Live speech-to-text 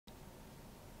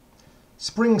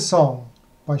Spring Song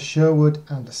by Sherwood.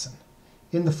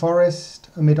 In the forest,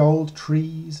 amid old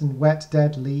trees and wet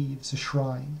dead leaves, a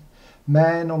shrine.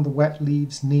 Men on the wet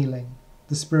leaves kneeling,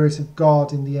 the Spirit of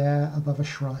God in the air above a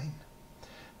shrine.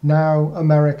 Now,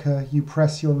 America, you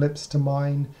press your lips to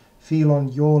mine, feel on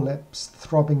your lips the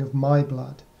throbbing of my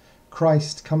blood.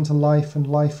 Christ come to life and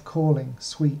life calling,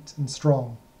 sweet and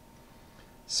strong.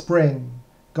 Spring,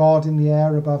 God in the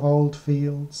air above old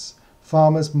fields,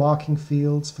 farmers marking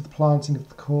fields for the planting of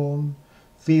the corn,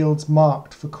 fields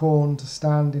marked for corn to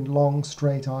stand in long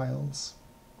straight aisles.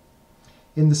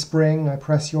 In the spring I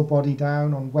press your body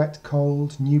down on wet,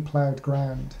 cold, new-plowed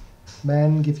ground.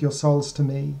 Men, give your souls to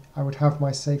me, I would have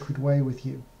my sacred way with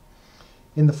you.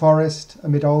 In the forest,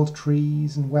 amid old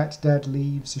trees and wet dead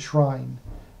leaves, a shrine.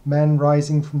 Men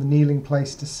rising from the kneeling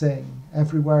place to sing,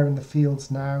 everywhere in the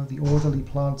fields now the orderly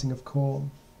planting of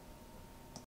corn.